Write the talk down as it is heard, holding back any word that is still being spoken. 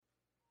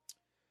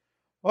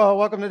Well,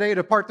 welcome today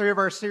to part 3 of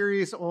our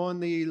series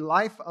on the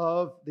life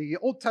of the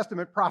Old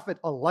Testament prophet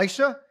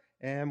Elisha.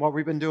 And what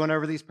we've been doing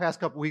over these past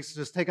couple weeks is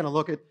just taking a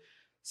look at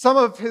some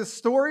of his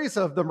stories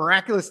of the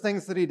miraculous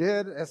things that he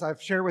did. As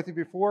I've shared with you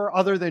before,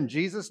 other than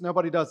Jesus,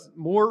 nobody does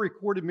more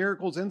recorded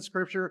miracles in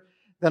Scripture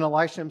than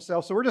Elisha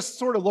himself. So we're just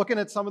sort of looking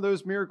at some of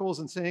those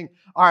miracles and seeing,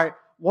 all right,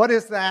 what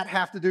does that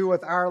have to do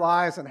with our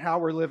lives and how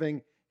we're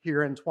living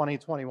here in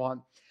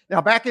 2021? Now,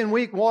 back in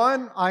week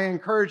 1, I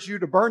encouraged you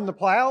to burn the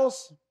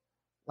plows.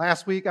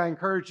 Last week, I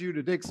encouraged you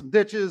to dig some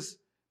ditches.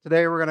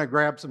 Today, we're going to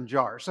grab some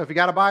jars. So if you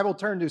got a Bible,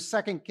 turn to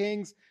 2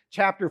 Kings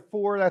chapter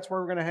 4. That's where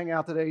we're going to hang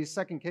out today,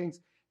 2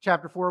 Kings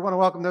chapter 4. I want to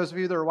welcome those of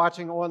you that are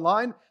watching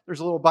online. There's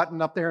a little button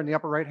up there in the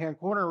upper right-hand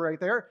corner right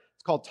there.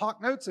 It's called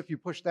Talk Notes. If you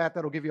push that,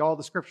 that'll give you all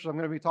the scriptures I'm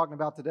going to be talking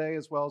about today,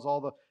 as well as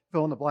all the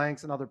fill in the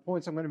blanks and other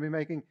points I'm going to be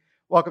making.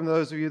 Welcome to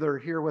those of you that are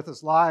here with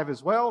us live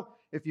as well.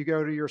 If you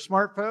go to your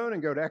smartphone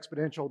and go to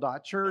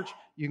exponential.church,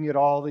 you can get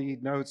all the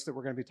notes that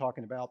we're going to be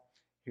talking about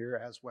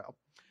here as well.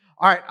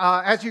 All right,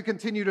 as you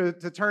continue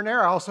to turn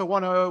there, I also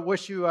want to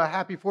wish you a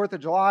happy 4th of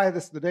July.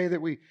 This is the day that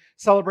we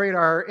celebrate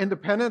our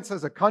independence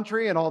as a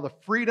country and all the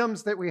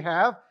freedoms that we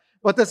have.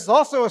 But this is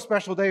also a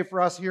special day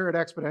for us here at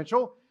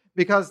Exponential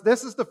because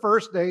this is the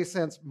first day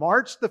since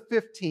March the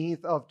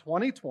 15th of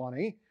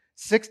 2020,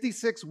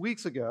 66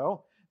 weeks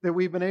ago, that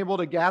we've been able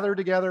to gather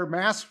together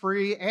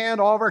mask-free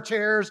and all of our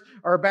chairs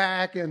are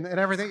back and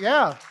everything.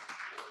 Yeah.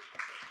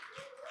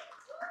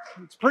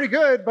 It's pretty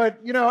good, but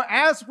you know,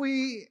 as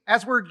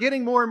we're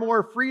getting more and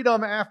more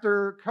freedom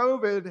after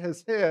COVID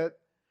has hit,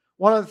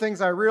 one of the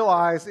things I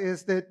realize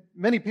is that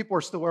many people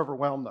are still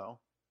overwhelmed though.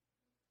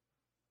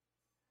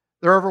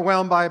 They're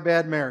overwhelmed by a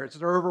bad marriage.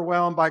 They're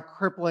overwhelmed by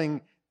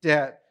crippling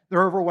debt.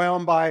 They're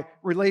overwhelmed by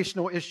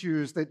relational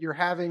issues that you're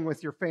having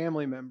with your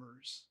family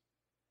members.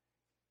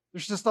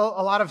 There's just a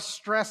lot of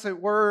stress at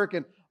work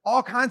and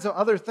all kinds of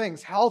other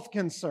things, health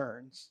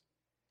concerns.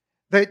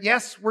 That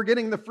yes, we're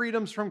getting the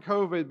freedoms from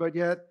COVID, but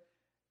yet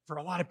for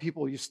a lot of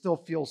people, you still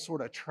feel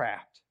sort of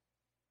trapped.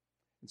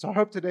 And so I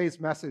hope today's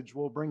message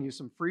will bring you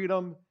some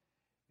freedom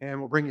and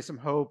will bring you some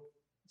hope,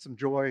 some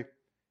joy,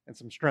 and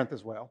some strength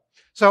as well.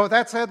 So with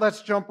that said,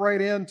 let's jump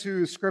right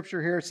into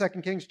Scripture here.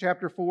 2 Kings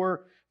chapter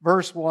 4,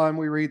 verse 1,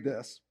 we read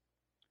this.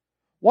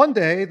 One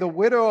day, the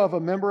widow of a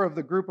member of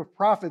the group of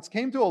prophets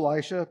came to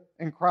Elisha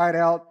and cried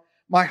out,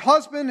 "My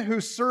husband who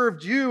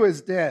served you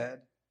is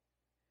dead,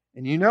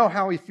 and you know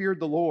how he feared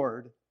the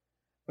Lord.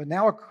 But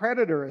now a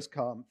creditor has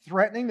come,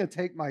 threatening to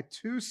take my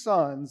 2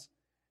 sons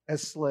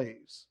as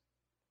slaves."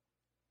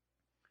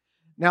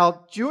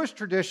 Now, Jewish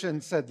tradition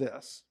said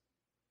this,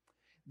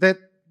 that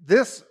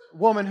this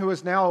woman who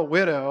is now a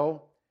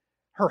widow,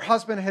 her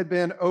husband had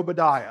been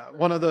Obadiah,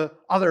 one of the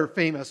other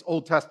famous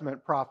Old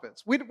Testament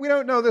prophets. We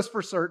don't know this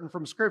for certain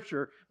from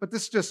Scripture, but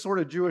this is just sort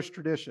of Jewish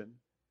tradition.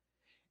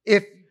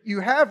 If you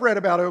have read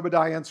about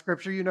Obadiah in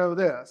Scripture, you know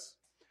this.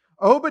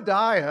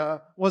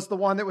 Obadiah was the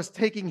one that was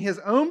taking his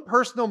own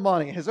personal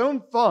money, his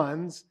own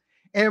funds,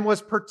 and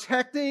was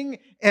protecting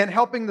and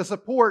helping to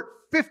support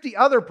 50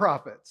 other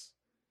prophets.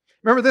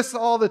 Remember this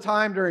all the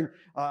time during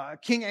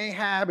King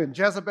Ahab and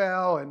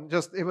Jezebel, and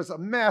just it was a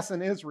mess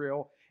in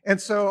Israel.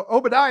 And so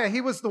Obadiah,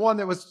 he was the one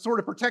that was sort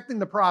of protecting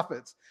the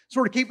prophets,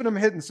 sort of keeping them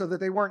hidden so that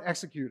they weren't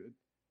executed.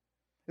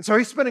 And so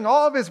he's spending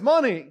all of his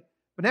money,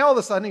 but now all of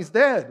a sudden he's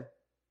dead.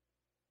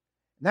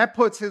 And that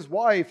puts his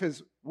wife,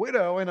 his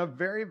widow, in a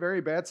very, very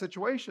bad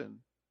situation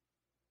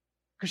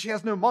because she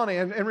has no money.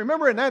 And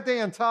remember, in that day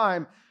and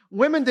time,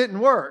 women didn't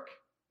work.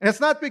 And it's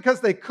not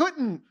because they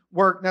couldn't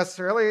work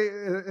necessarily,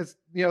 it's,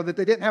 you know, that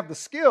they didn't have the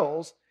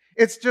skills.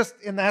 It's just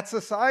in that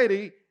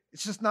society,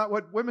 it's just not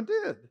what women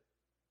did.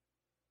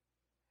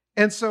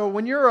 And so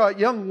when you're a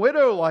young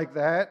widow like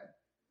that,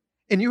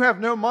 and you have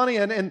no money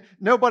and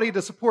nobody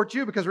to support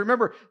you, because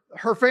remember,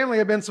 her family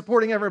had been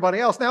supporting everybody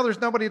else. Now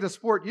there's nobody to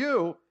support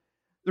you.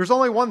 There's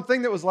only one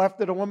thing that was left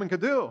that a woman could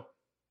do.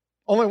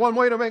 Only one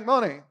way to make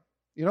money.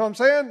 You know what I'm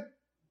saying?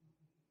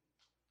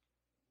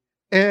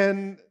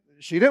 And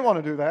she didn't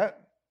want to do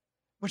that.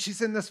 But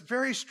she's in this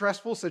very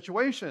stressful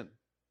situation.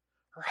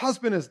 Her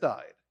husband has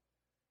died.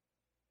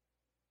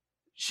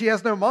 She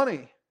has no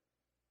money.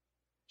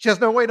 She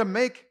has no way to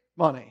make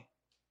money.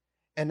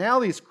 And now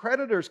these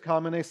creditors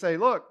come and they say,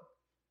 look,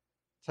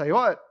 tell you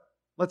what,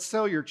 let's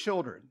sell your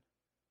children.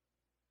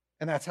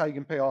 And that's how you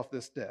can pay off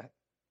this debt.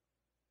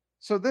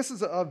 So this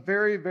is a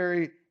very,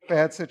 very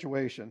bad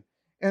situation.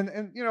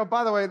 And you know,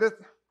 by the way,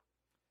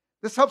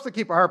 this helps to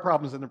keep our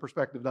problems into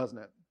perspective, doesn't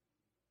it?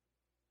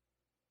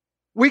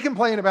 We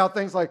complain about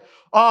things like,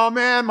 oh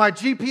man, my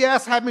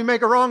GPS had me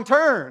make a wrong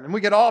turn, and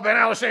we get all bent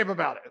out of shape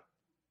about it.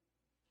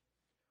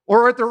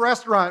 Or at the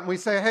restaurant, and we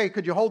say, hey,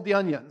 could you hold the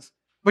onions?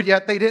 But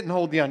yet they didn't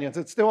hold the onions.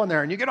 It's still in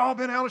there, and you get all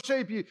bent out of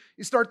shape. You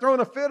start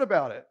throwing a fit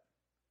about it.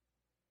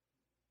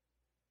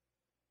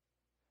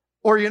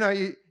 Or, you know,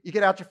 you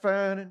get out your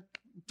phone and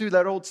do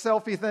that old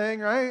selfie thing,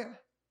 right?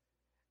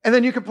 And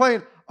then you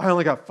complain, I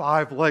only got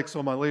 5 likes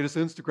on my latest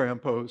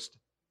Instagram post.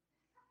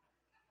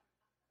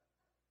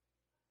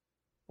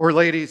 Or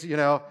ladies, you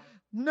know,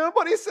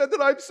 Nobody said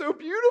that I'm so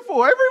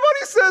beautiful.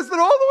 Everybody says that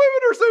all the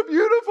women are so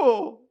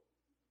beautiful.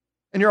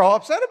 And you're all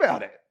upset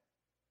about it.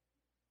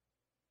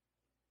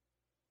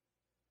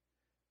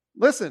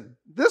 Listen,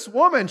 this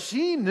woman,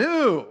 she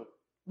knew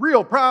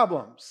real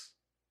problems.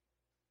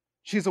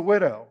 She's a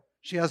widow.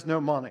 She has no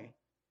money.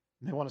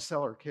 And they want to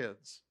sell her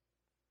kids.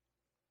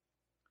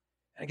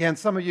 Again,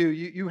 some of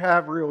you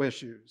have real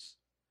issues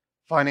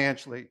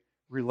financially,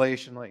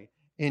 relationally,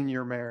 in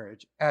your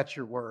marriage, at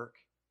your work,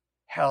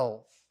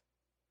 health.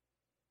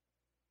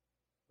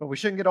 But we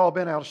shouldn't get all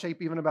bent out of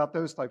shape even about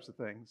those types of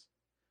things.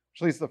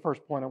 Which leads to the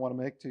first point I want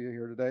to make to you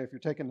here today. If you're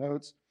taking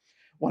notes,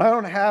 when I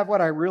don't have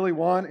what I really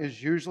want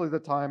is usually the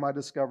time I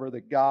discover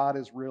that God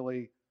is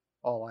really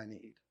all I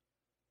need.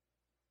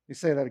 Let me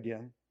say that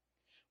again.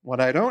 When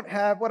I don't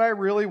have what I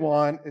really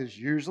want is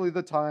usually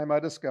the time I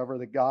discover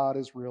that God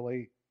is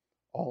really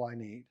all I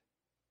need.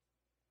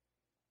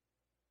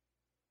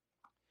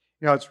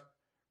 You know, it's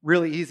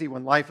really easy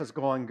when life is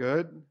going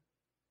good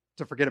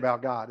to forget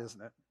about God,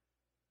 isn't it?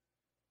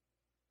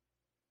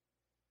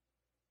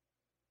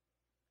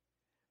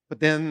 But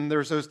then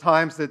there's those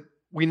times that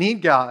we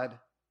need God.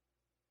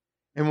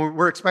 And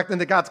we're expecting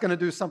that God's going to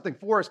do something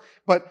for us.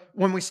 But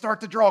when we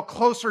start to draw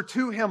closer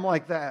to Him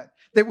like that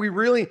we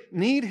really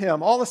need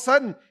Him, all of a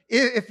sudden,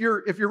 if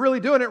you're really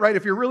doing it right,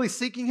 if you're really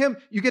seeking Him,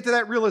 you get to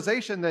that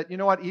realization that, you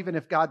know what, even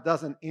if God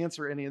doesn't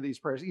answer any of these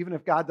prayers, even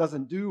if God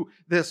doesn't do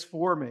this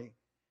for me,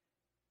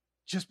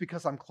 just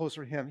because I'm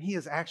closer to Him, He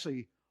is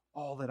actually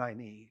all that I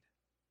need.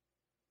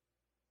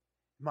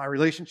 My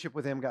relationship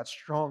with Him got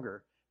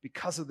stronger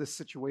because of this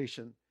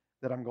situation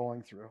that I'm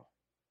going through.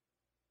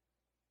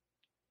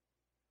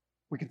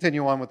 We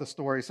continue on with the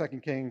story, 2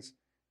 Kings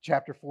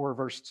chapter 4,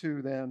 verse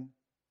 2 then.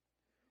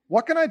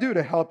 What can I do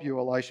to help you,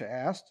 Elisha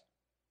asked.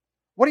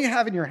 What do you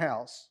have in your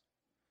house?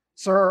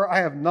 Sir, I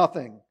have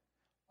nothing,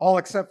 all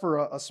except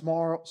for a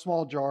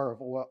small jar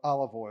of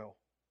olive oil.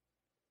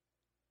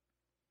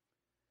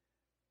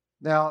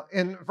 Now,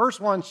 in verse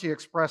 1, she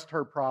expressed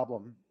her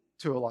problem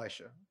to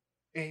Elisha.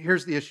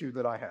 Here's the issue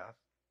that I have.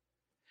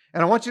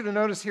 And I want you to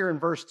notice here in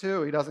verse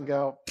 2, he doesn't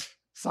go,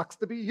 sucks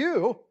to be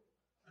you.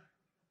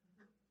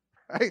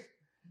 Right?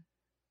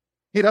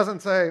 He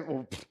doesn't say,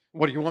 well,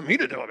 what do you want me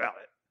to do about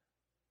it?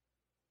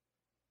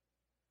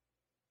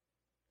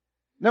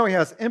 No, he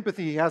has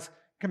empathy. He has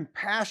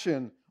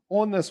compassion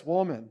on this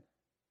woman.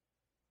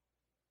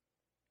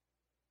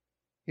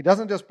 He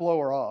doesn't just blow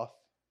her off.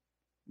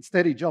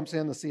 Instead, he jumps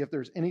in to see if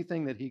there's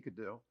anything that he could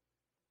do.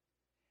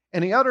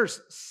 And he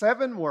utters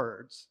 7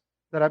 words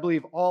that I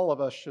believe all of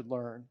us should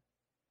learn.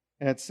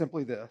 And it's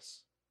simply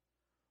this.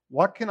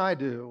 What can I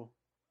do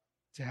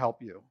to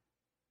help you?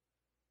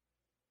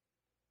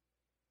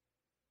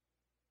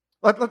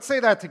 Let's say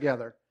that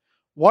together.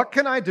 What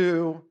can I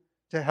do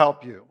to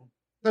help you?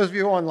 Those of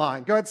you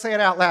online, go ahead and say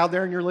it out loud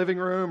there in your living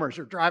room or as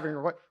you're driving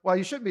or what. Well,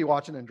 you shouldn't be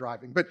watching and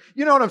driving, but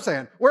you know what I'm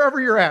saying. Wherever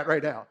you're at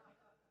right now.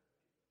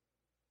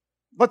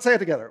 Let's say it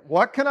together.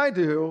 What can I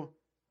do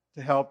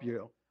to help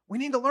you? We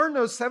need to learn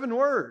those 7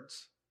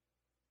 words.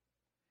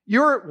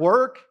 You're at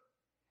work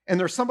and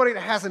there's somebody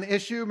that has an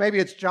issue. Maybe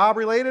it's job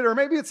related or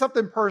maybe it's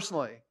something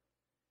personally.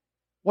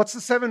 What's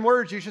the 7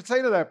 words you should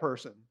say to that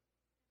person?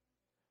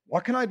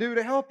 What can I do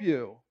to help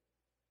you?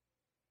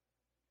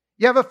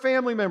 You have a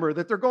family member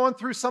that they're going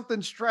through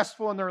something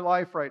stressful in their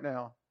life right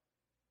now.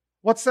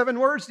 What 7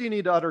 words do you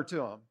need to utter to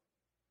them?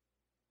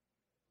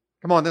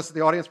 Come on, this is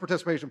the audience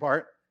participation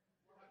part.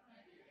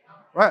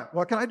 Right.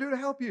 What can I do to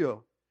help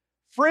you?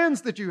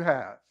 Friends that you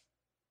have,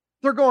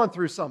 they're going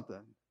through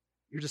something.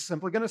 You're just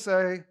simply going to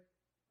say,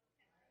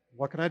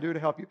 what can I do to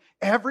help you?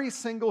 Every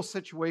single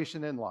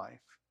situation in life,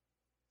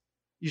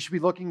 you should be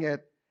looking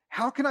at,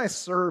 how can I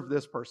serve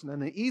this person?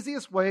 And the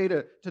easiest way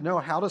to know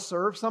how to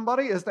serve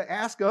somebody is to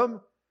ask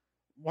them,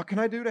 what can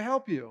I do to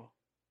help you?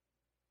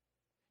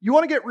 You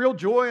want to get real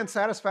joy and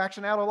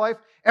satisfaction out of life?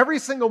 Every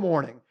single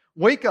morning,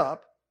 wake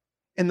up,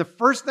 and the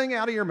first thing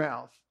out of your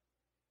mouth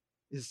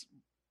is,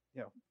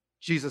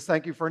 Jesus,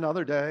 thank you for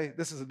another day.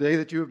 This is a day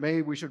that you have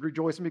made. We should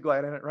rejoice and be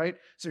glad in it, right?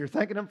 So you're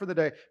thanking Him for the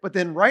day. But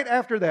then right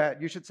after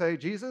that, you should say,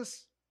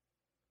 Jesus,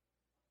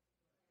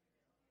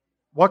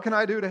 what can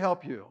I do to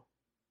help you?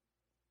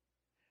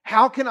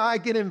 How can I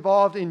get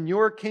involved in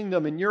your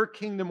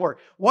kingdom work?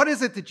 What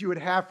is it that you would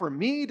have for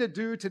me to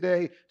do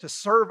today to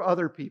serve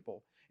other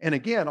people? And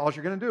again, all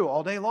you're going to do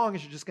all day long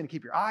is you're just going to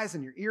keep your eyes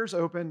and your ears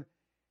open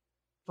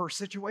for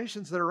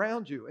situations that are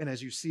around you. And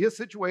as you see a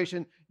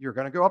situation, you're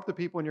going to go up to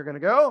people and you're going to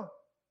go,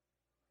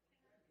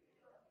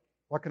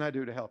 what can I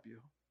do to help you?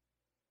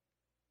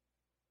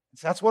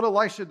 So that's what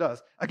Elisha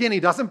does. Again, he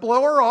doesn't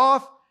blow her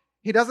off.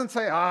 He doesn't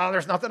say,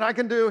 there's nothing I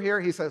can do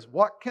here. He says,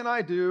 what can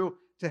I do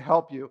to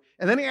help you?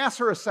 And then he asks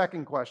her a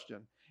second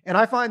question. And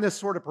I find this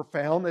sort of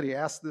profound that he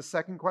asks this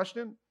second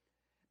question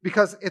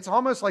because it's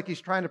almost like he's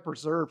trying to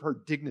preserve her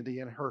dignity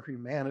and her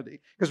humanity.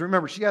 Because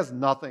remember, she has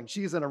nothing.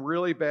 She's in a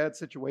really bad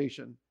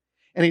situation.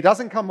 And he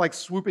doesn't come like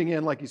swooping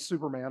in like he's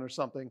Superman or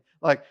something.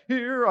 Like,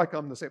 here I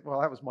come to save.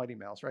 Well, that was Mighty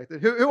Mouse, right?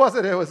 Who was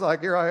it? It was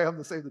like, here I am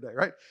to save the day,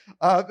 right?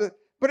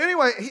 But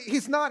anyway,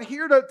 he's not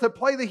here to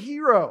play the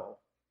hero.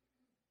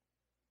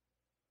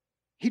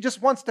 he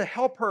just wants to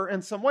help her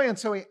in some way. And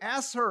so he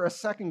asks her a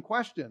second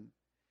question.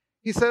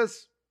 He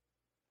says,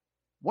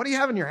 what do you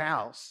have in your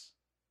house?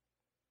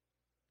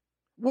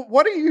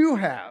 What do you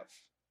have?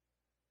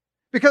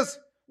 Because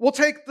we'll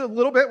take the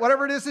little bit,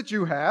 whatever it is that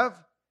you have,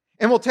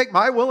 and we'll take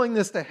my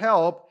willingness to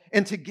help,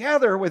 and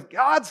together with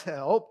God's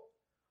help,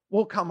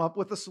 we'll come up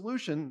with a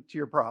solution to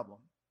your problem.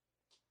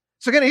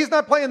 So again, he's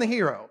not playing the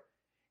hero.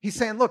 He's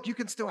saying, look, you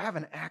can still have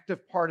an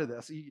active part of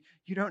this.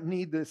 You don't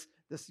need this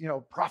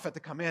prophet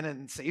to come in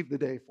and save the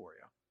day for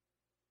you.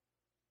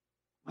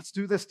 Let's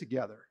do this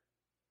together.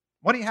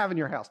 What do you have in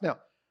your house? Now,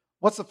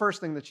 what's the first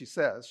thing that she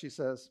says? She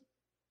says,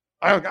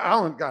 I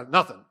don't got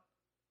nothing.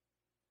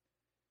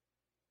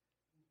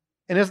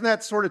 And isn't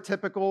that sort of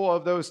typical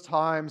of those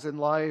times in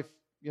life,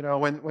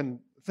 when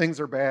things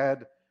are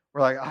bad?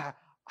 We're like,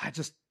 I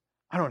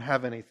don't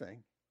have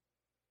anything.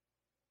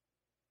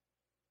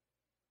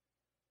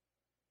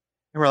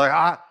 And we're like,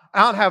 I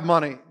don't have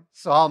money,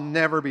 so I'll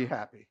never be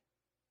happy.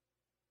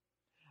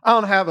 I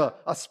don't have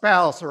a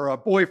spouse or a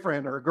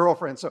boyfriend or a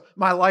girlfriend, so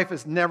my life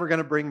is never going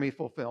to bring me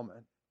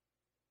fulfillment.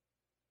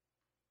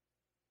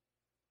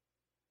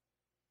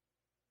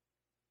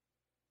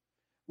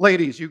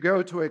 Ladies, you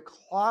go to a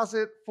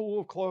closet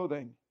full of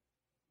clothing.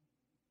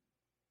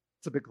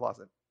 It's a big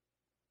closet.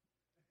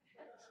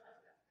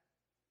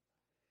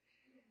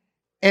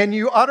 And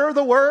you utter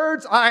the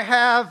words, I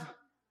have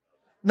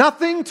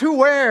nothing to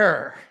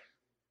wear.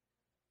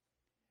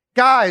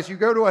 Guys, you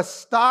go to a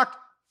stocked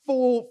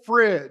full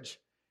fridge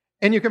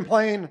and you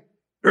complain,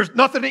 there's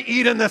nothing to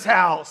eat in this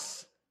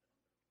house.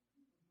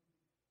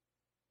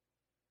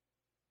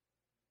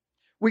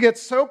 We get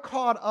so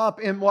caught up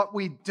in what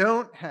we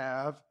don't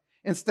have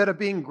instead of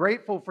being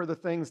grateful for the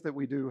things that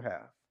we do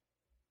have.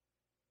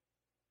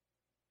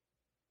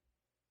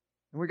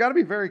 And we got to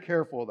be very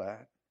careful of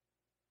that.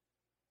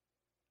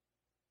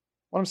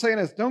 What I'm saying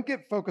is, don't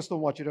get focused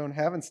on what you don't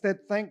have.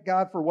 Instead, thank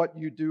God for what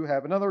you do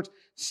have. In other words,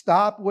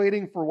 stop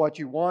waiting for what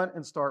you want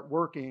and start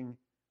working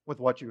with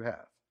what you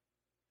have.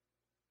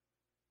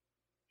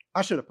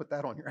 I should have put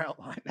that on your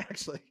outline,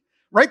 actually.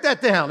 Write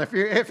that down.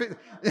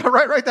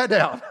 Write that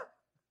down.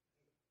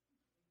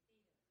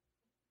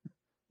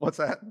 What's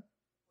that?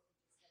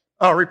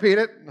 Oh, repeat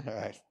it? All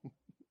right.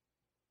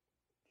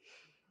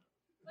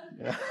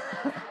 Yeah.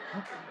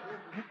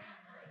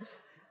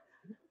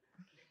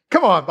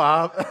 Come on,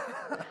 Bob.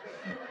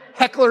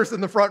 Hecklers in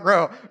the front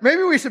row.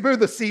 Maybe we should move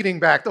the seating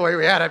back the way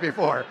we had it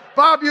before.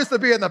 Bob used to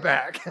be in the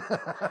back.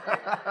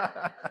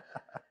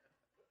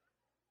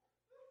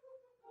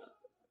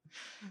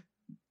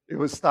 It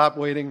was stop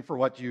waiting for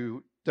what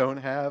you don't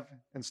have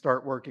and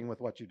start working with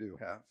what you do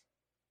have.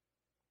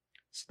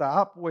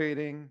 Stop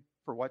waiting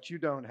for what you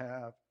don't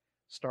have.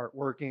 Start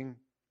working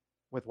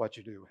with what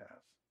you do have.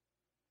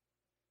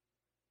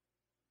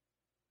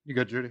 You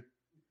good, Judy?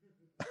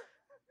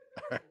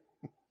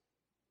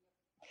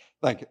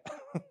 Thank you.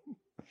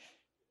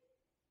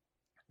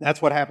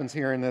 That's what happens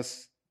here in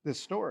this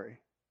story.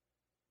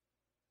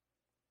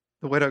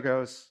 The widow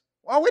goes,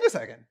 well, wait a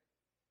second.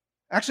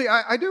 Actually,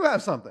 I do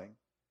have something.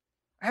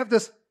 I have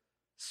this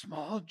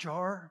small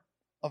jar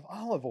of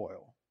olive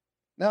oil.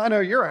 Now, I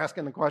know you're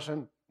asking the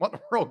question, what in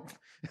the world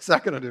is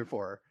that going to do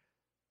for her?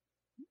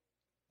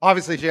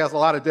 Obviously, she has a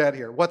lot of debt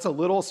here. What's a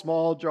little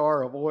small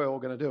jar of oil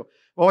going to do?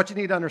 Well, what you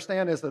need to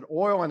understand is that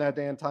oil in that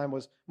day and time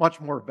was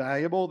much more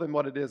valuable than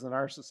what it is in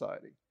our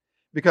society.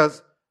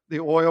 Because the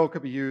oil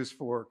could be used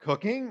for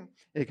cooking,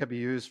 it could be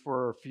used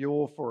for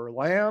fuel for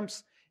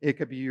lamps, it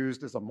could be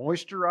used as a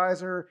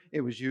moisturizer,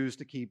 it was used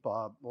to keep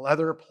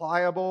leather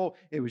pliable,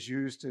 it was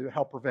used to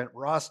help prevent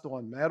rust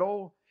on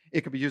metal,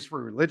 it could be used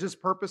for religious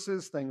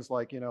purposes, things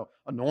like,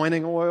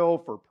 anointing oil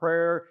for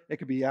prayer, it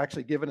could be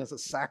actually given as a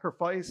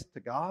sacrifice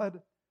to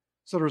God.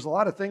 So there's a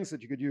lot of things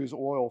that you could use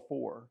oil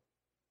for.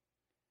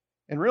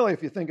 And really,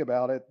 if you think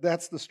about it,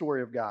 that's the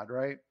story of God,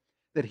 right?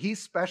 That he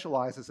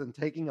specializes in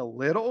taking a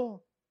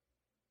little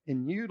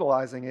and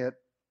utilizing it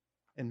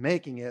and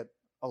making it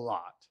a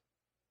lot.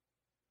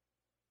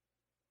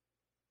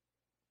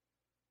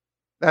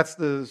 That's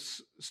the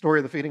story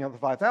of the feeding of the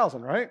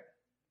 5,000, right?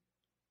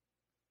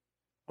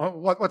 Well,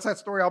 what's that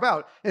story all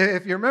about?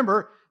 If you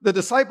remember, the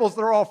disciples,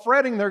 they're all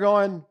fretting. They're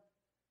going,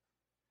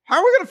 how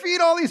are we going to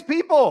feed all these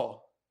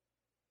people?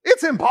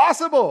 It's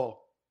impossible.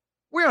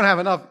 We don't have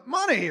enough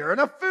money or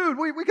enough food.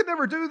 We could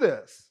never do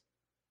this.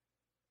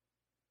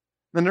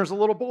 Then there's a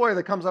little boy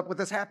that comes up with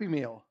this Happy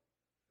Meal.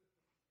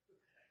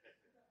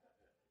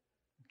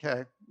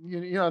 Okay,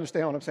 you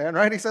understand what I'm saying,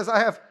 right? He says, I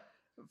have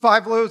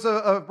 5 loaves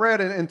of bread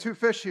and 2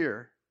 fish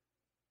here.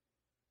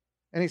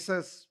 And he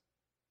says,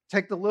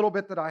 take the little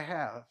bit that I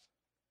have.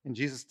 And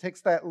Jesus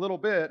takes that little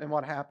bit, and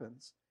what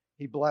happens?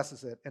 He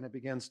blesses it, and it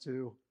begins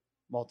to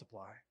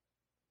multiply.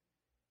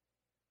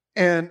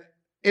 And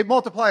it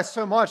multiplies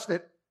so much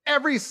that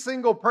every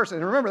single person,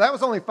 and remember, that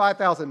was only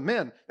 5,000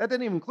 men. That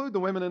didn't even include the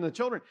women and the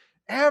children.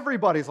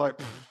 Everybody's like,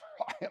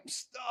 I am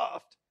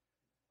stuffed.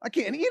 I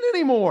can't eat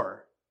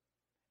anymore.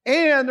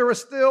 And there were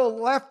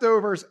still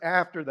leftovers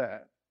after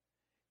that.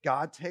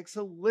 God takes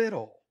a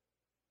little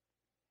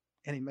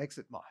and he makes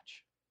it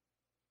much.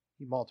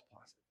 He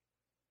multiplies it.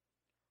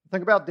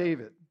 Think about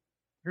David.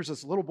 Here's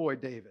this little boy,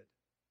 David.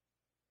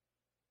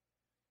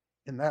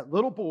 And that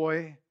little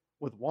boy,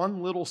 with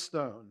one little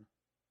stone,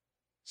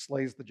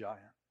 slays the giant.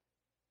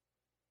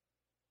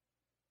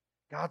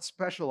 God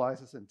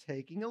specializes in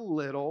taking a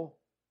little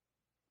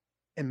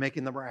and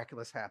making the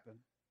miraculous happen.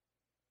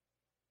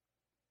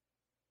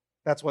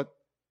 That's what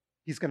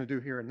he's going to do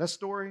here in this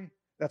story.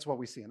 That's what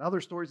we see in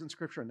other stories in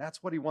Scripture, and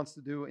that's what he wants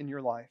to do in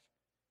your life.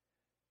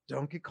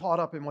 Don't get caught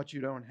up in what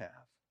you don't have.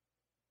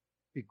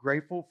 Be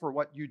grateful for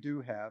what you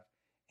do have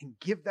and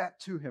give that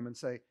to him and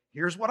say,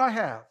 here's what I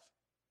have.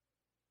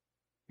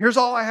 Here's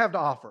all I have to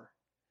offer.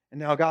 And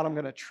now, God, I'm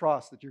going to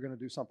trust that you're going to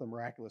do something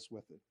miraculous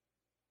with it.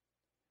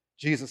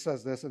 Jesus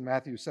says this in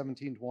Matthew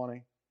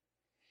 17:20.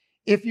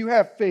 If you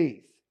have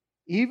faith,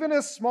 even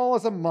as small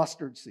as a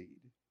mustard seed,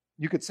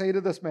 you could say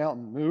to this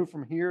mountain, move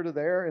from here to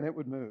there, and it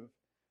would move.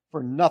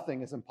 For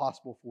nothing is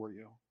impossible for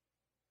you.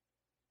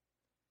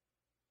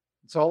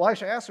 So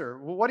Elisha asks her,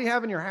 well, what do you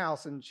have in your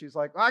house? And she's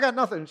like, I got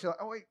nothing. And she's like,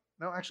 oh, wait,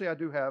 no, actually I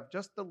do have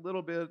just a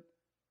little bit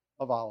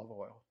of olive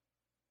oil.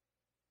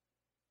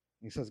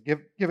 He says,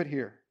 give it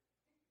here.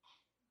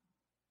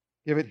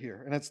 Give it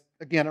here. And it's,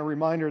 again, a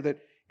reminder that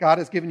God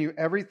has given you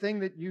everything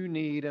that you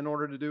need in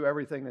order to do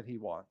everything that he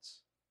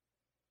wants.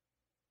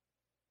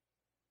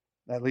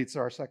 That leads to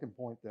our second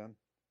point then.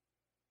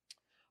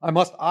 I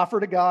must offer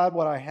to God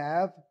what I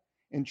have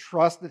and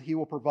trust that he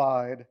will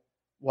provide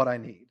what I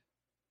need.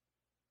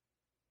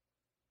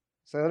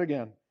 Say that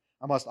again.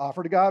 I must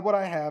offer to God what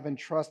I have and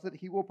trust that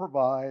he will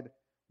provide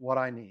what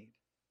I need.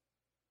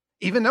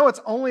 Even though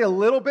it's only a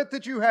little bit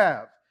that you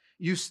have,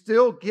 you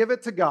still give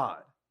it to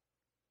God.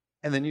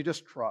 And then you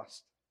just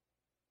trust.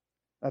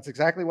 That's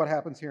exactly what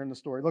happens here in the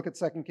story. Look at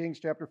 2 Kings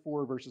chapter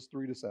 4, verses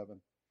 3-7.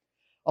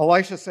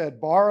 Elisha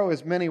said, borrow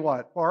as many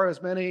what? Borrow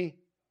as many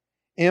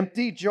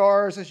empty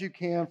jars as you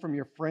can from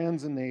your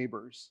friends and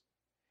neighbors.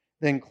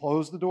 Then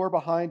close the door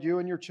behind you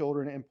and your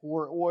children and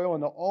pour oil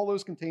into all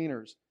those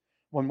containers.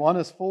 When one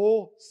is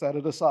full, set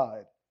it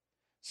aside.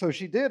 So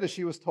she did as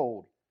she was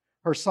told.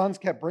 Her sons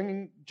kept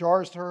bringing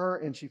jars to her,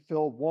 and she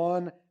filled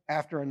one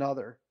after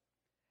another.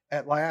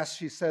 At last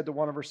she said to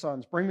one of her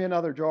sons, bring me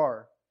another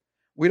jar.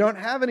 We don't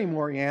have any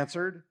more, he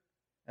answered,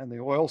 and the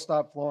oil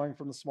stopped flowing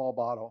from the small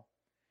bottle.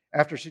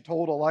 After she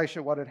told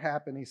Elisha what had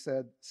happened, he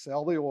said,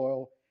 sell the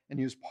oil and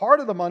use part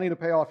of the money to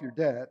pay off your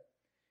debt.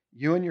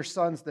 You and your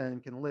sons then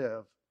can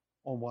live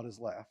on what is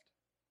left.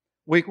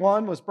 Week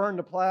 1 was burn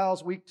the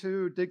plows. Week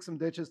 2, dig some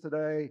ditches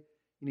today.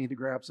 You need to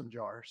grab some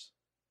jars.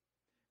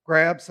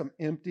 Grab some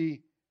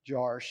empty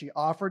jars. She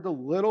offered the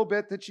little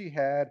bit that she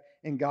had,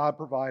 and God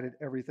provided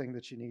everything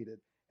that she needed.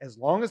 As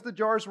long as the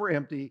jars were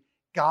empty,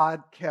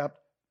 God kept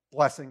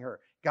blessing her.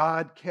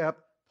 God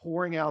kept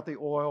pouring out the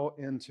oil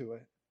into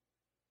it.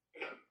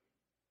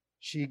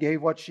 She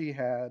gave what she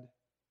had,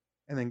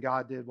 and then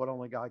God did what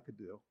only God could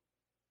do.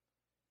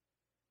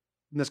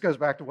 And this goes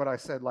back to what I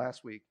said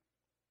last week.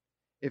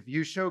 If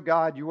you show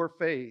God your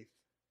faith,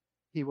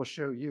 he will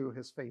show you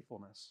his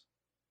faithfulness.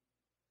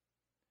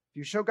 If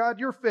you show God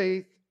your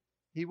faith,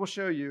 he will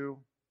show you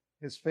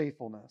his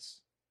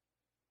faithfulness.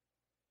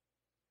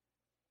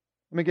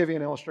 Let me give you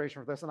an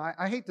illustration for this. And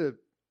I hate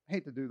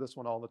to do this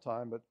one all the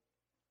time, but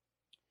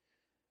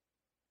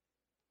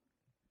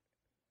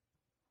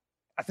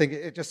I think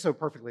it just so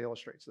perfectly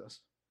illustrates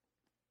this.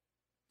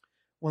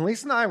 When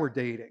Lisa and I were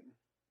dating,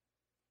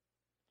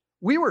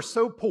 we were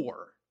so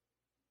poor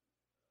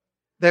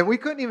that we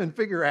couldn't even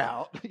figure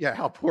out,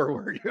 how poor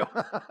were you?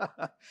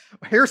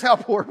 Here's how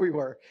poor we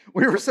were.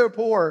 We were so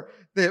poor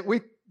that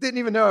we didn't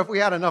even know if we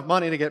had enough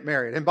money to get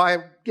married. And by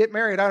get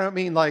married, I don't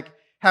mean like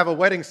have a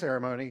wedding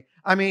ceremony.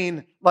 I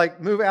mean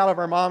like move out of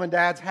our mom and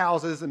dad's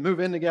houses and move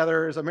in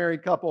together as a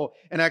married couple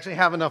and actually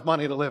have enough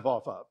money to live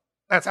off of.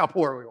 That's how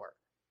poor we were.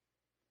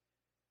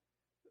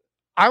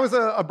 I was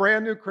a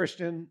brand new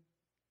Christian,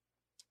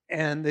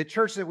 and the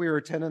church that we were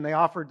attending, they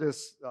offered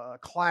this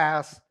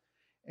class,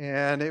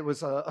 and it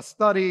was a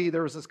study.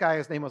 There was this guy,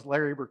 his name was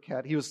Larry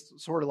Burkett. He was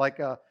sort of like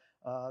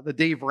the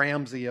Dave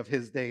Ramsey of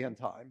his day and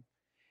time.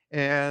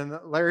 And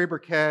Larry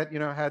Burkett,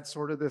 had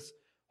sort of this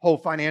whole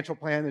financial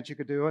plan that you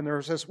could do, and there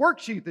was this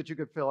worksheet that you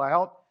could fill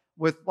out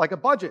with like a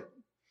budget.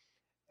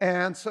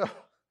 And so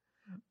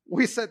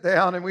we sit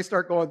down and we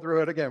start going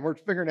through it again. We're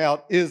figuring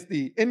out, is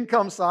the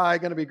income side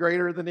going to be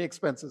greater than the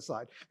expenses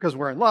side? Because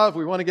we're in love,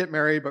 we want to get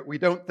married, but we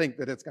don't think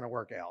that it's going to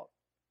work out.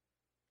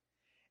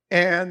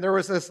 And there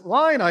was this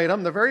line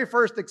item, the very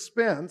first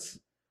expense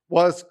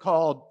was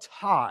called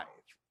tithe.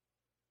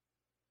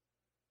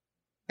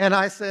 And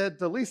I said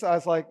to Lisa, I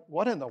was like,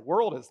 what in the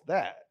world is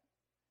that?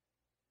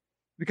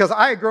 Because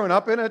I had grown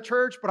up in a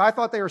church, but I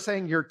thought they were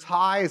saying your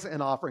tithes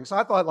and offerings. So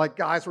I thought like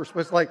guys were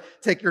supposed to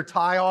take your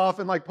tie off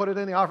and put it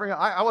in the offering.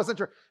 I wasn't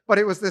sure. But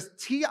it was this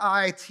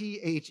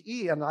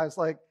T-I-T-H-E. And I was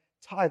like,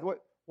 tithe,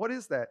 what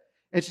is that?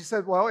 And she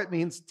said, well, it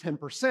means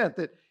 10%.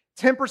 That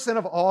 10%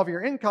 of all of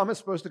your income is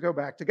supposed to go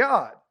back to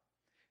God.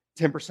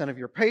 10% of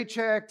your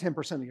paycheck,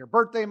 10% of your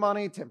birthday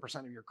money, 10%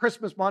 of your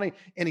Christmas money,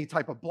 any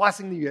type of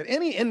blessing that you get,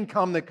 any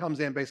income that comes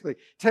in, basically,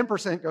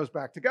 10% goes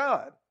back to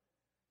God.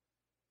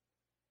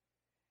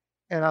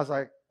 And I was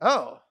like,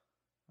 oh,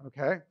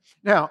 okay.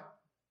 Now,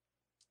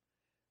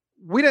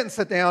 we didn't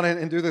sit down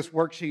and do this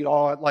worksheet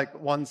all at like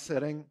one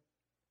sitting.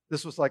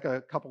 This was like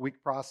a couple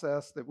week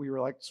process that we were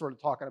like sort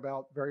of talking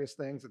about various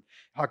things and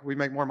how could we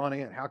make more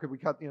money and how could we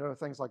cut,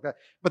 things like that.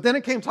 But then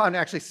it came time to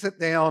actually sit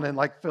down and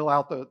like fill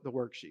out the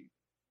worksheet.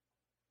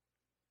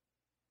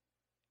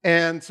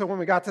 And so when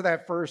we got to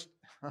that first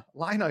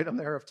line item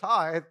there of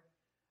tithe,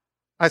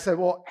 I said,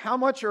 well, how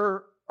much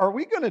are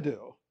we going to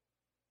do?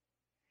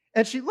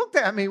 And she looked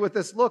at me with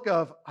this look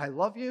of, I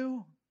love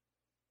you.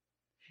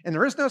 And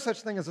there is no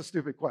such thing as a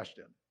stupid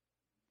question.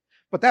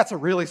 But that's a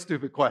really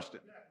stupid question.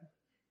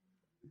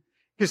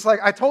 It's like,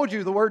 I told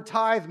you the word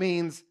tithe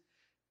means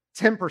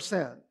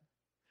 10%.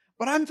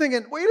 But I'm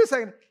thinking, wait a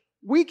second,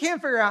 we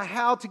can't figure out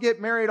how to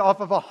get married off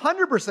of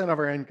 100% of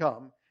our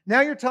income.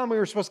 Now you're telling me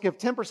we're supposed to give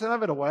 10%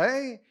 of it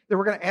away? That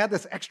we're going to add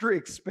this extra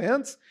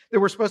expense? That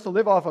we're supposed to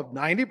live off of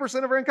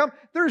 90% of our income?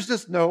 There's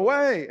just no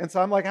way. And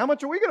so I'm like, how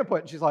much are we going to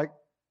put? And she's like,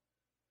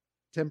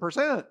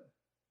 10%.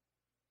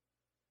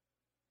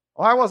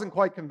 Well, I wasn't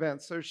quite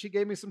convinced. So she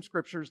gave me some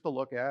scriptures to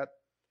look at.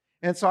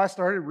 And so I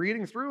started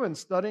reading through and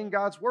studying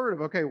God's word of,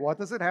 okay, what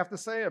does it have to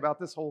say about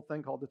this whole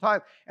thing called the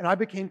tithe? And I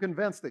became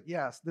convinced that,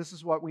 yes, this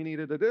is what we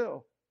needed to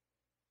do.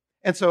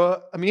 And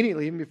so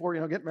immediately, even before,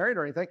 get married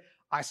or anything,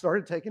 I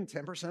started taking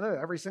 10% of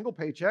every single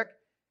paycheck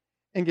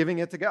and giving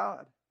it to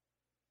God.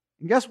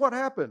 And guess what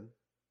happened?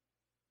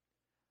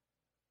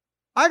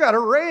 I got a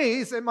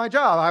raise at my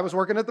job. I was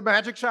working at the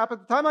magic shop at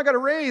the time. I got a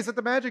raise at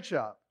the magic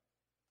shop.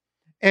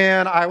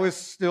 And I was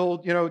still,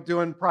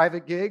 doing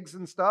private gigs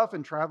and stuff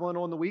and traveling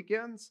on the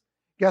weekends.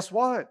 Guess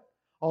what?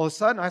 All of a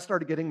sudden, I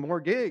started getting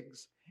more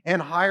gigs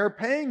and higher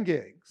paying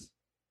gigs.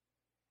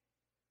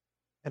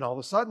 And all of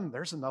a sudden,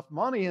 there's enough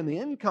money in the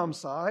income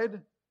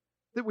side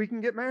that we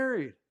can get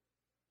married.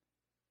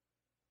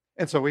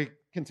 And so we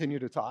continue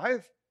to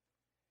tithe.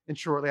 And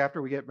shortly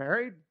after we get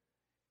married,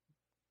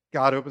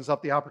 God opens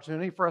up the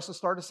opportunity for us to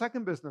start a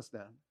second business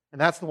then.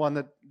 And that's the one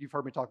that you've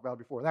heard me talk about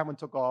before. That one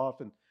took off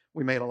and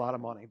we made a lot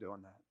of money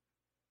doing that.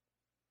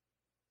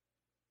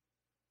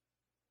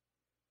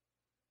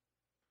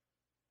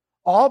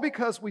 All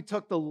because we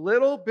took the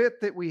little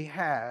bit that we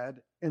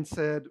had and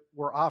said,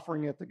 we're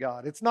offering it to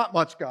God. It's not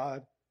much,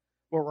 God,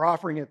 but we're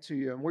offering it to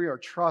you. And we are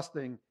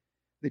trusting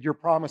that your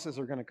promises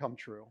are going to come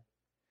true.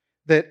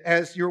 That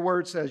as your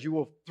word says, you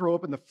will throw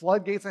open the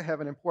floodgates of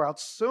heaven and pour out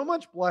so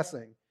much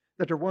blessing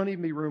that there won't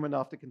even be room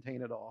enough to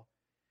contain it all.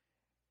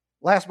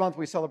 Last month,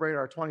 we celebrated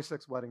our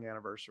 26th wedding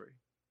anniversary.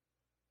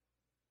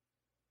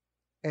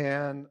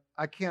 And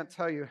I can't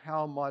tell you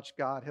how much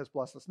God has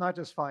blessed us, not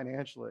just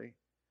financially,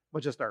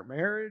 but just our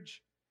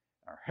marriage,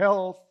 our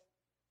health,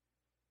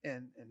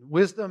 and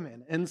wisdom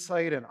and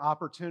insight and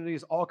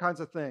opportunities, all kinds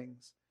of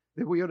things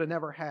that we would have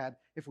never had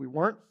if we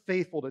weren't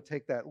faithful to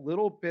take that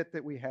little bit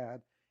that we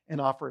had and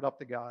offer it up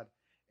to God.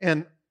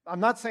 And I'm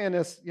not saying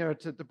this,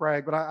 to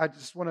brag, but I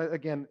just want to,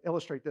 again,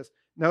 illustrate this.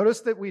 Notice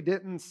that we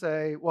didn't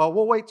say, well,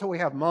 we'll wait till we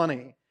have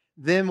money,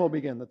 then we'll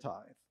begin the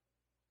tithe.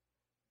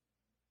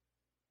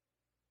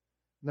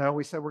 No,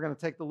 we said we're going to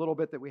take the little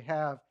bit that we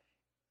have,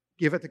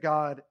 give it to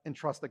God, and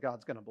trust that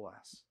God's going to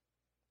bless.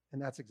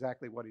 And that's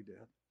exactly what he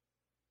did.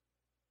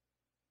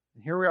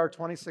 And here we are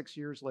 26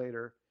 years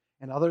later,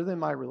 and other than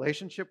my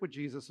relationship with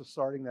Jesus of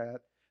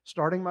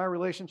starting my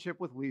relationship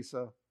with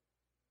Lisa,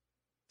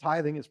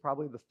 tithing is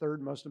probably the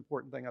third most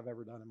important thing I've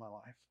ever done in my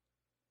life.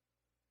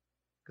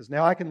 Because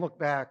now I can look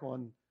back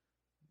on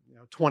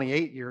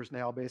 28 years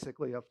now,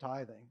 basically, of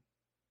tithing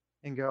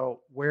and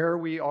go, where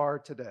we are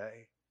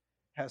today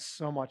has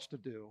so much to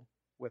do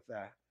with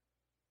that.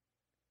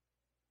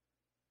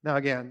 Now,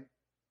 again,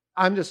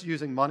 I'm just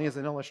using money as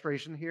an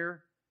illustration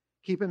here.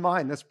 Keep in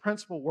mind, this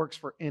principle works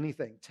for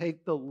anything.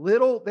 Take the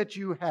little that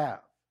you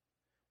have,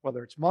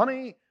 whether it's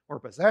money or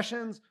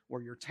possessions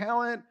or your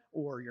talent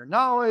or your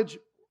knowledge,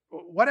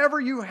 whatever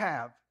you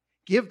have,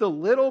 give the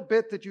little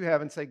bit that you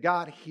have and say,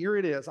 God, here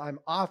it is. I'm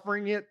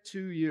offering it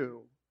to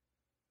you.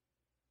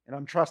 And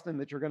I'm trusting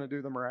that you're going to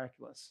do the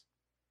miraculous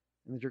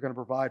and that you're going to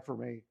provide for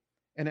me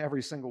in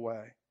every single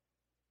way.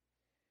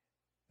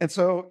 And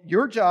so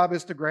your job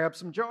is to grab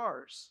some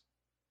jars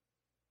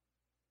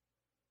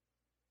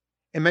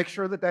and make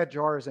sure that that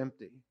jar is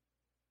empty.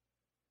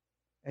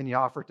 And you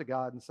offer it to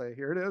God and say,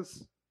 here it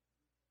is.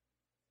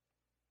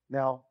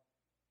 Now,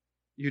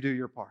 you do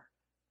your part.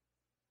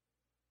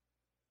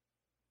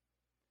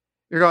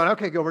 You're going,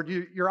 okay, Gilbert,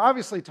 you're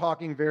obviously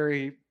talking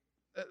very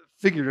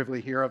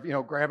figuratively here of,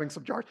 grabbing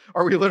some jars.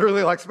 Are we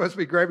literally supposed to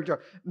be grabbing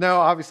jars? No,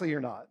 obviously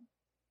you're not.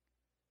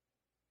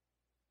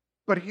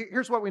 But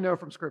here's what we know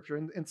from Scripture.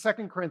 In 2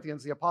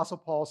 Corinthians, the Apostle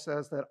Paul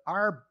says that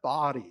our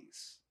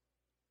bodies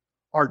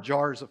are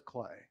jars of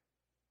clay.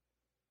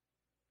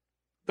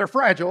 They're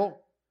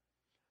fragile,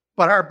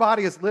 but our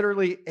body is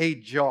literally a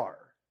jar.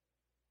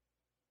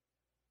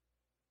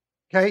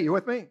 Okay, you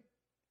with me?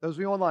 Those of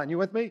you online, you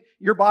with me?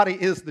 Your body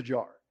is the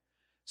jar.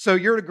 So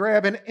you're to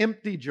grab an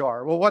empty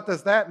jar. Well, what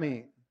does that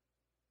mean?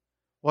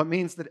 Well, it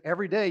means that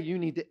every day you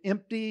need to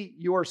empty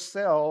your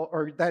cell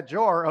or that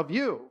jar of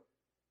you.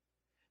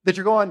 That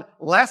you're going,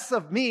 less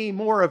of me,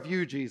 more of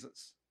you,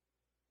 Jesus.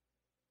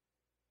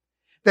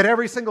 That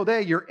every single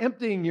day you're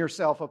emptying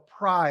yourself of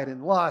pride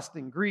and lust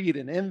and greed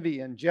and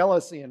envy and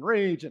jealousy and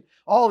rage and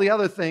all the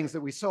other things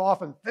that we so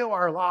often fill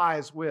our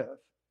lives with.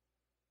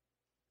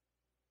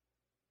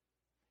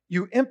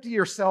 You empty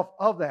yourself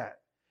of that.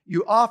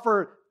 You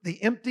offer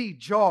the empty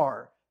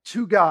jar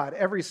to God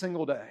every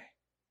single day.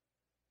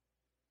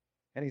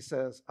 And he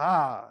says,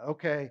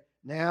 okay,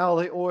 now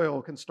the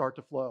oil can start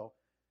to flow.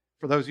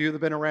 For those of you that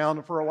have been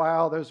around for a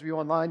while, those of you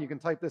online, you can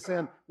type this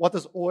in. What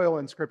does oil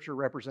in Scripture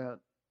represent?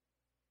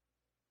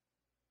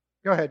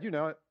 Go ahead, you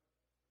know it.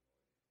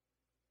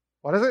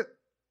 What is it?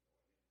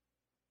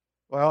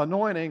 Well,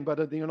 anointing,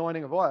 but the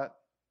anointing of what?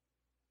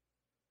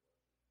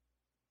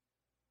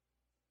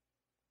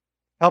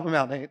 Help him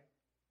out, Nate.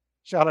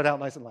 Shout it out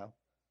nice and loud.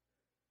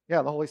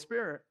 Yeah, the Holy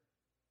Spirit.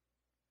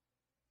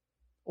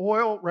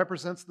 Oil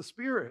represents the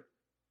Spirit.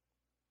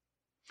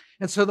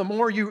 And so the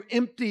more you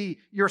empty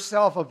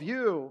yourself of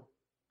you,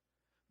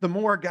 the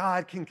more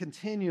God can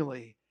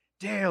continually,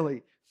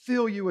 daily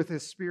fill you with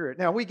His Spirit.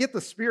 Now, we get the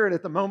Spirit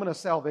at the moment of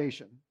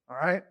salvation, all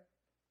right?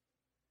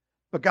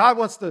 But God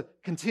wants to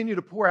continue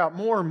to pour out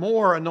more and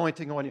more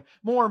anointing on you,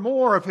 more and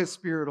more of His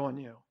Spirit on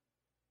you.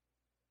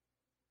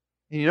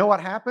 And you know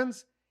what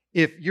happens?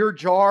 If your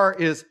jar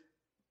is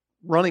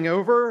running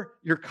over,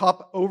 your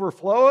cup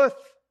overfloweth,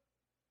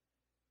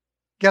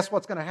 guess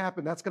what's going to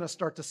happen? That's going to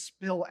start to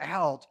spill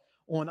out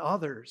on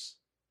others.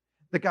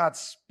 That God's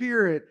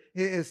Spirit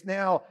is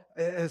now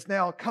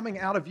coming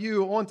out of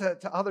you onto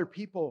other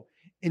people.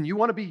 And you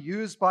want to be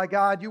used by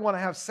God. You want to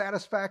have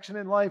satisfaction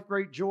in life,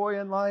 great joy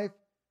in life.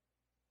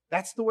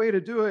 That's the way to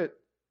do it.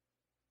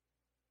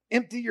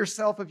 Empty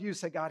yourself of you.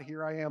 Say, God,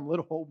 here I am,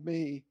 little old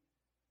me.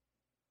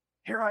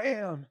 Here I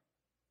am.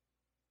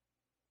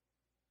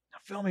 Now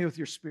fill me with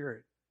your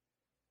Spirit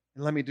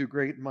and let me do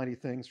great and mighty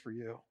things for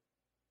you.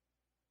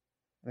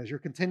 And as you're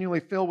continually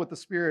filled with the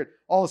Spirit,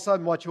 all of a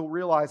sudden what you'll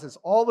realize is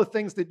all the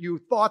things that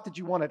you thought that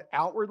you wanted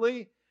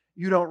outwardly,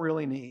 you don't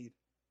really need.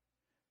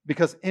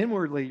 Because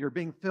inwardly you're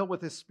being filled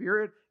with His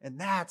Spirit, and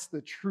that's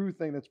the true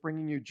thing that's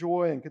bringing you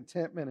joy and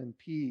contentment and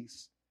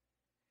peace.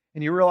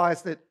 And you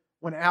realize that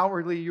when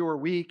outwardly you are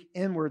weak,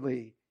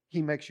 inwardly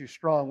He makes you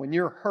strong. When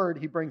you're hurt,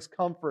 He brings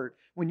comfort.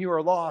 When you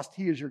are lost,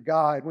 He is your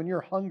guide. When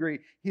you're hungry,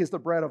 He is the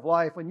bread of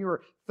life. When you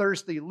are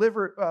thirsty,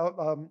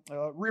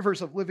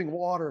 rivers of living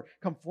water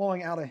come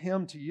flowing out of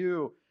Him to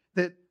you.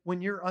 That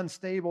when you're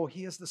unstable,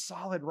 He is the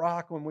solid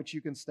rock on which you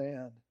can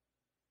stand.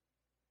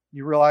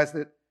 You realize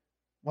that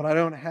when I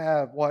don't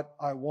have what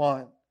I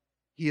want,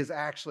 He is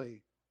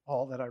actually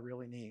all that I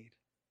really need.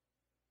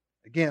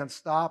 Again,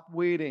 stop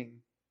waiting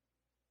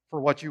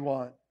for what you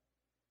want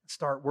and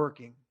start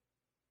working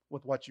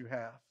with what you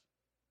have.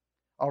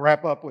 I'll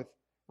wrap up with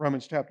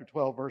Romans chapter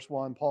 12, verse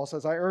 1. Paul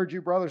says, I urge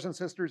you, brothers and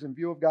sisters, in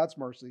view of God's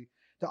mercy,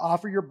 to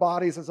offer your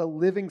bodies as a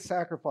living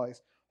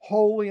sacrifice,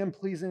 holy and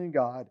pleasing to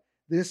God.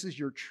 This is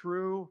your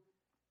true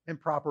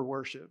and proper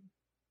worship.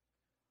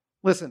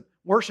 Listen,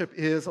 worship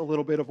is a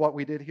little bit of what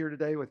we did here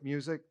today with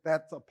music.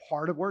 That's a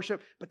part of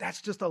worship, but that's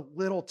just a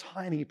little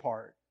tiny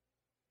part.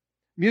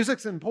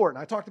 Music's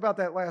important. I talked about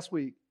that last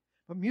week,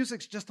 but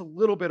music's just a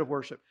little bit of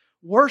worship.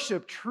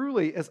 Worship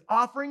truly is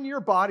offering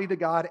your body to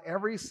God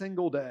every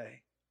single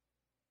day.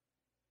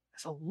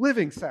 It's a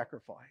living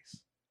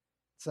sacrifice.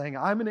 Saying,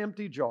 I'm an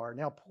empty jar.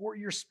 Now pour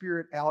your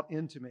Spirit out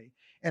into me.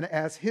 And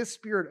as His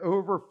Spirit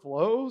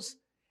overflows,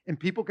 and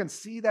people can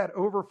see that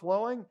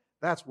overflowing,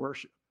 that's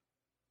worship.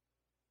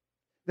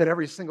 That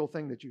every single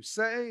thing that you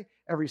say,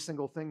 every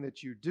single thing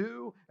that you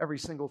do, every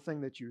single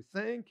thing that you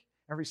think,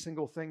 every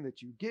single thing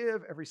that you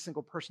give, every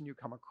single person you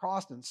come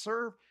across and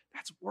serve,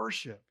 that's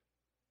worship.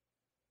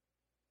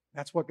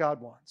 That's what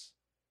God wants.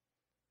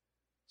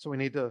 So we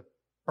need to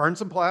burn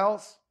some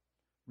plows.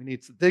 We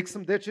need to dig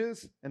some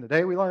ditches. And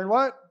today we learned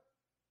what?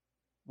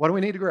 What do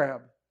we need to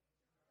grab?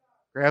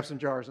 Grab some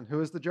jars. And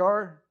who is the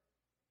jar?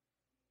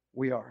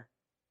 We are.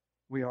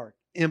 We are.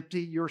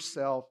 Empty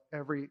yourself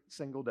every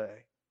single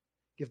day.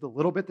 Give the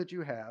little bit that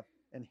you have,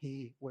 and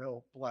He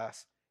will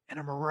bless in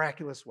a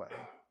miraculous way.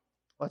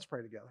 Let's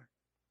pray together.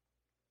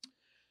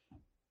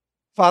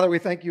 Father, we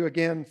thank you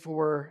again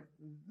for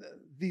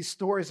these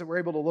stories that we're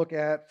able to look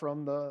at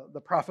from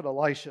the prophet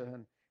Elisha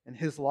and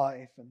his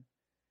life, and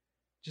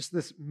just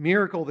this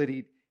miracle that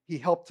he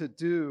helped to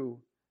do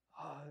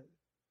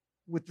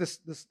with this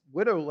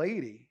widow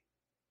lady.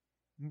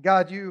 And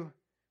God, you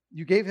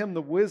gave him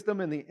the wisdom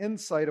and the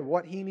insight of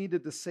what he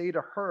needed to say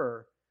to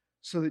her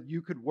so that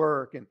you could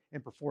work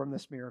and perform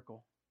this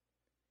miracle.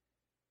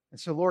 And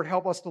so, Lord,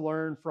 help us to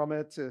learn from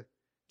it, to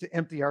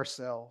empty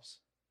ourselves.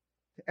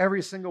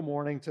 Every single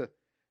morning to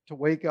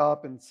wake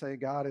up and say,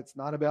 God, it's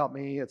not about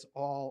me, it's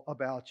all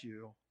about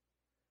you.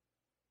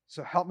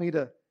 So help me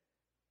to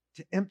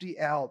empty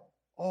out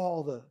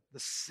all the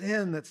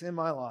sin that's in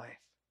my life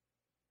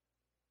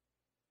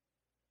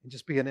and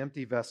just be an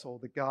empty vessel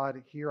that,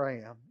 God, here I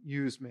am,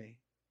 use me.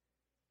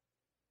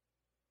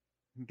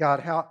 And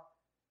God,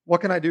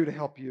 what can I do to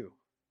help you?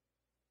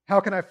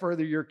 How can I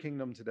further your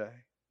kingdom today?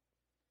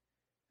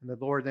 And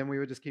that, Lord, then we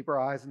would just keep our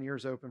eyes and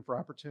ears open for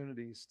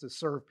opportunities to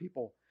serve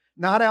people,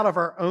 not out of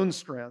our own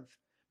strength,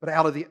 but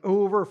out of the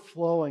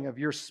overflowing of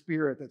your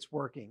Spirit that's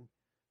working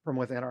from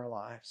within our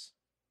lives.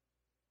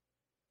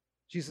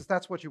 Jesus,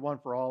 that's what you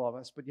want for all of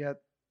us, but yet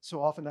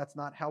so often that's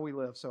not how we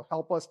live. So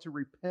help us to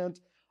repent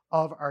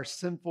of our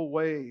sinful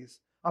ways,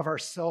 of our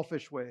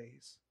selfish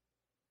ways,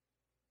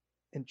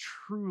 and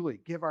truly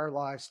give our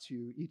lives to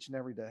you each and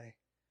every day,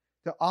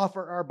 to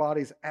offer our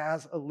bodies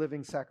as a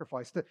living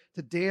sacrifice,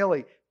 to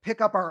daily pick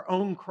up our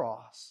own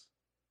cross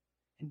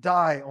and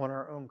die on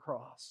our own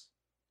cross.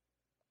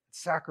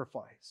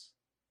 Sacrifice.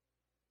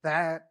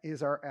 That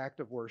is our act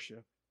of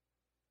worship.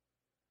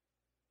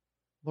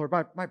 Lord,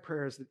 my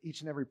prayer is that each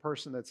and every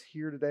person that's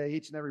here today,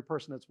 each and every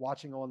person that's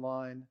watching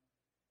online,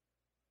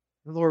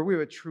 Lord, we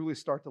would truly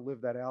start to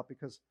live that out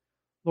because,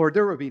 Lord,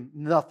 there would be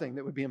nothing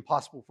that would be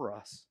impossible for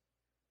us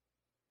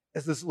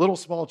as this little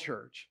small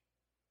church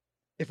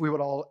if we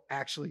would all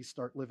actually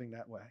start living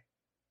that way.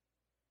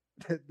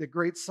 The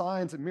great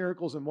signs and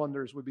miracles and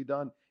wonders would be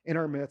done in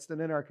our midst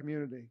and in our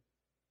community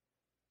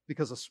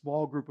because a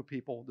small group of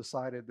people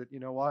decided that, you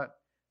know what?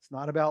 It's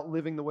not about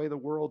living the way the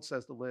world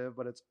says to live,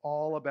 but it's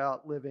all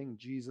about living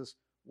Jesus'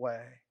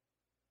 way.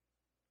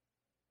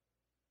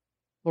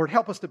 Lord,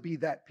 help us to be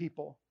that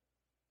people.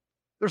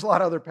 There's a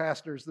lot of other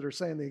pastors that are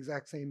saying the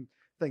exact same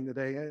thing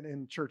today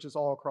in churches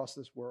all across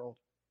this world.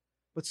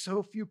 But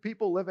so few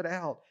people live it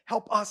out.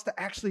 Help us to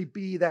actually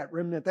be that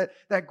remnant,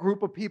 that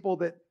group of people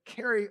that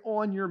carry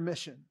on your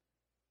mission.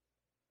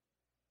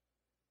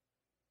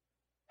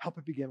 Help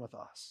it begin with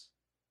us.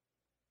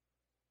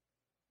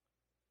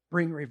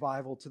 Bring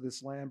revival to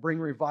this land. Bring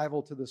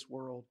revival to this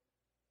world.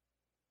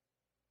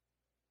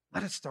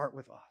 Let it start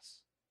with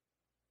us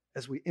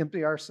as we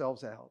empty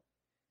ourselves out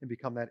and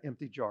become that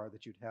empty jar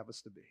that you'd have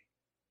us to be.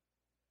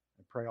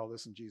 I pray all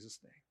this in Jesus'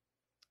 name.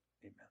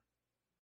 Amen.